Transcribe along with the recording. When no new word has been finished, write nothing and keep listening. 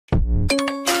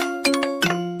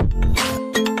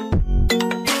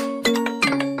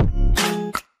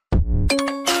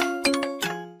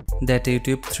That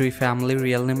YouTube3 family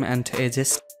real name and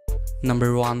ages.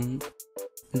 Number 1.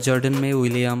 Jordan Mae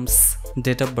Williams.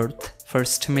 Date of birth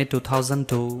 1st May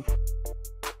 2002.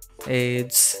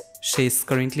 Age, she is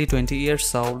currently 20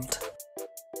 years old.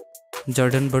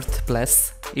 Jordan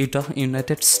birthplace, Utah,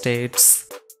 United States.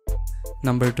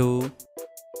 Number 2.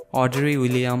 Audrey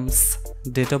Williams.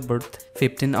 Date of birth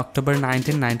 15 October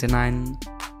 1999.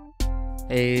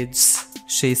 Age,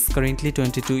 she is currently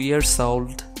 22 years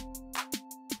old.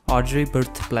 Audrey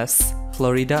birthplace,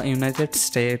 Florida, United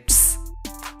States.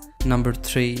 Number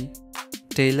 3.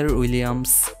 Taylor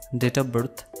Williams. Date of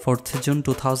birth 4th June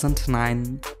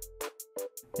 2009.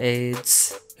 Age,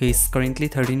 he is currently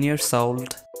 13 years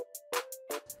old.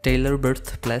 Taylor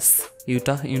birthplace,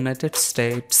 Utah, United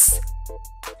States.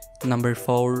 Number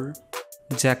 4.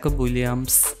 Jacob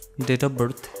Williams. Date of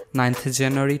birth 9th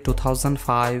January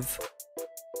 2005.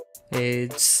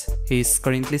 Age, he is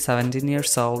currently 17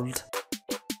 years old.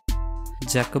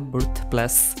 Jacob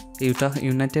birthplace, Utah,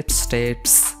 United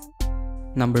States.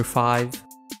 Number 5.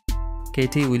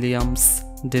 Katie Williams.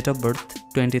 Date of birth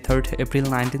 23rd April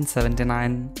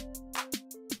 1979.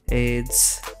 Age,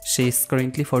 she is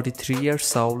currently 43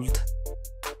 years old.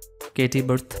 Katie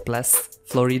birthplace,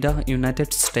 Florida,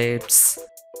 United States.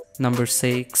 Number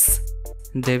 6.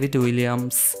 David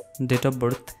Williams. Date of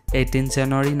birth 18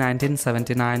 January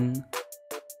 1979.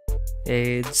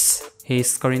 Age, he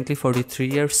is currently 43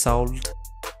 years old.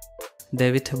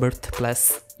 David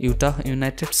birthplace, Utah,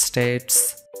 United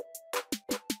States.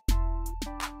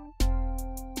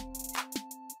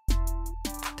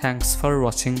 Thanks for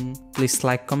watching. Please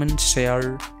like, comment,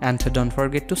 share, and don't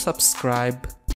forget to subscribe.